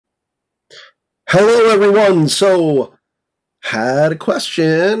Hello, everyone. So, had a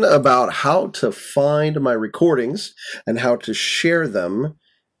question about how to find my recordings and how to share them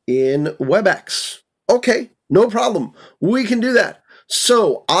in WebEx. Okay, no problem. We can do that.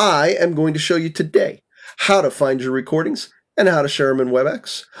 So, I am going to show you today how to find your recordings and how to share them in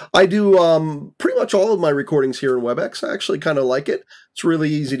WebEx. I do pretty much all of my recordings here in WebEx. I actually kind of like it. It's really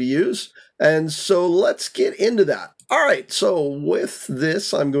easy to use. And so let's get into that. All right, so with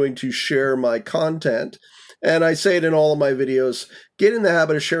this, I'm going to share my content. And I say it in all of my videos, get in the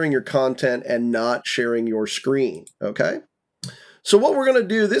habit of sharing your content and not sharing your screen, okay? So what we're going to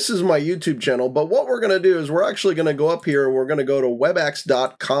do, this is my YouTube channel, but what we're going to do is we're actually going to go up here and we're going to go to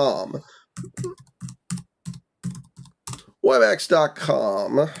webex.com.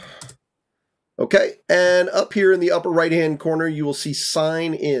 Webex.com. Okay, and up here in the upper right-hand corner, you will see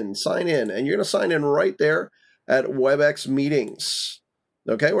sign in, and you're going to sign in right there at WebEx Meetings.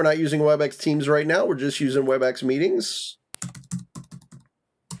 Okay, we're not using WebEx Teams right now, we're just using WebEx Meetings.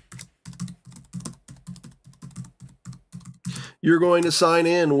 You're going to sign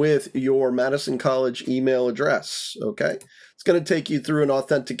in with your Madison College email address, okay? It's going to take you through an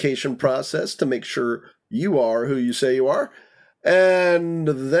authentication process to make sure you are who you say you are. And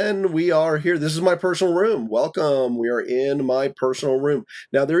then we are here. This is my personal room. Welcome. We are in my personal room.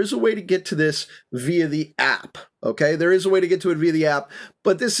 Now, there is a way to get to this via the app, okay? There is a way to get to it via the app,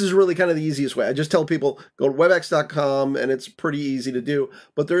 but this is really kind of the easiest way. I just tell people, go to webex.com, and it's pretty easy to do.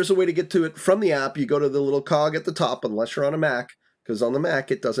 But there is a way to get to it from the app. You go to the little cog at the top, unless you're on a Mac, because on the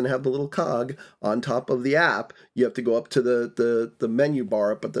Mac, it doesn't have the little cog on top of the app. You have to go up to the menu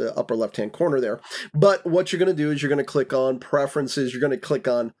bar up at the upper left-hand corner there. But what you're going to do is you're going to click on Preferences. You're going to click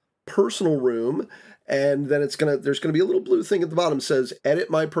on Personal Room, and then there's going to be a little blue thing at the bottom that says Edit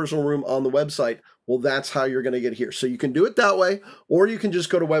My Personal Room on the website. Well, that's how you're going to get here. So you can do it that way, or you can just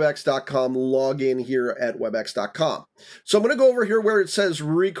go to webex.com, log in here at webex.com. So I'm going to go over here where it says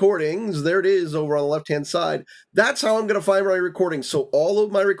recordings. There it is over on the left-hand side. That's how I'm going to find my recordings. So all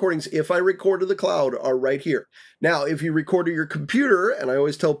of my recordings, if I record to the cloud, are right here. Now, if you record to your computer, and I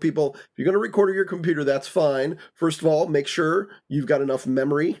always tell people, if you're going to record to your computer, that's fine. First of all, make sure you've got enough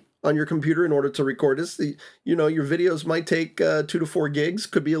memory on your computer in order to record this. Your videos might take 2 to 4 gigs,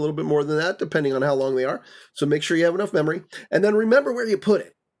 could be a little bit more than that, depending on how long they are. So make sure you have enough memory. And then remember where you put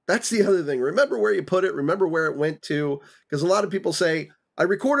it. That's the other thing. Remember where you put it. Remember where it went to. Because a lot of people say, I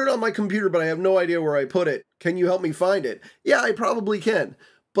recorded on my computer, but I have no idea where I put it. Can you help me find it? Yeah, I probably can.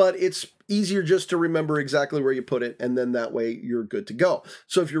 But it's easier just to remember exactly where you put it, and then that way you're good to go.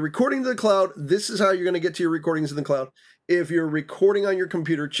 So if you're recording to the cloud, this is how you're going to get to your recordings in the cloud. If you're recording on your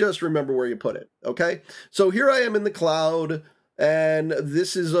computer, just remember where you put it, okay? So here I am in the cloud, and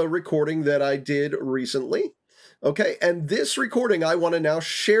this is a recording that I did recently, okay? And this recording, I want to now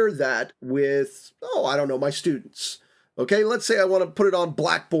share that with, I don't know, my students. Okay, let's say I want to put it on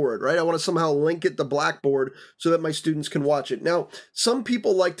Blackboard, right? I want to somehow link it to Blackboard so that my students can watch it. Now, some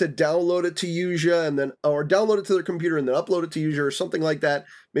people like to download it to Usia or download it to their computer and then upload it to Usia or something like that.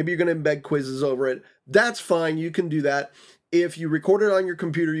 Maybe you're going to embed quizzes over it. That's fine. You can do that. If you record it on your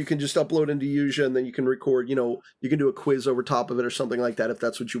computer, you can just upload into Usia and then you can record, you can do a quiz over top of it or something like that if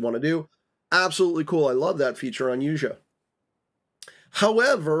that's what you want to do. Absolutely cool. I love that feature on Usia.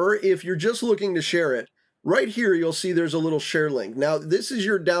 However, if you're just looking to share it, right here, you'll see there's a little share link. Now, this is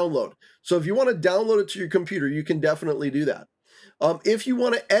your download. So if you want to download it to your computer, you can definitely do that. If you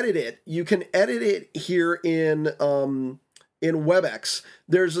want to edit it, you can edit it here in WebEx.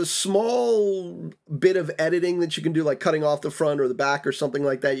 There's a small bit of editing that you can do, like cutting off the front or the back or something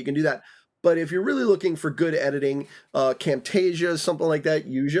like that. You can do that. But if you're really looking for good editing, Camtasia, something like that,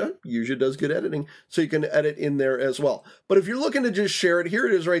 Usia does good editing, so you can edit in there as well. But if you're looking to just share it, here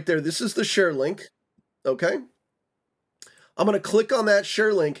it is right there. This is the share link. Okay, I'm going to click on that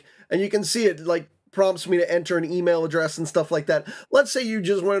share link, and you can see it like prompts me to enter an email address and stuff like that. Let's say you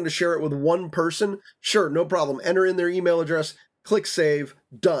just wanted to share it with one person. Sure, no problem. Enter in their email address, click save,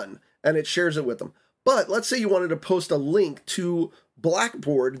 done, and it shares it with them. But let's say you wanted to post a link to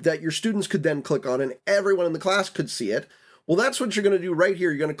Blackboard that your students could then click on and everyone in the class could see it. Well, that's what you're going to do right here.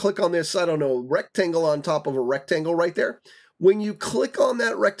 You're going to click on this, I don't know, rectangle on top of a rectangle right there. When you click on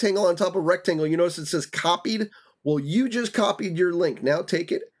that rectangle on top of rectangle, you notice it says copied. Well, you just copied your link. Now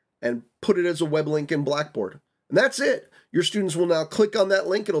take it and put it as a web link in Blackboard. And that's it. Your students will now click on that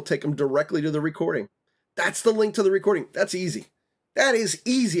link. It'll take them directly to the recording. That's the link to the recording. That's easy. That is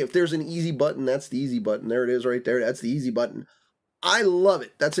easy. If there's an easy button, that's the easy button. There it is right there. That's the easy button. I love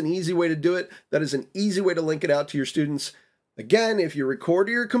it. That's an easy way to do it. That is an easy way to link it out to your students. Again, if you record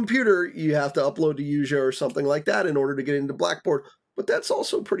to your computer, you have to upload to Usia or something like that in order to get into Blackboard, but that's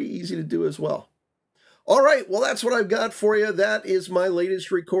also pretty easy to do as well. All right, well, that's what I've got for you. That is my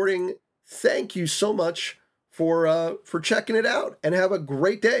latest recording. Thank you so much for checking it out, and have a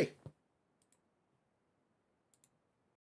great day.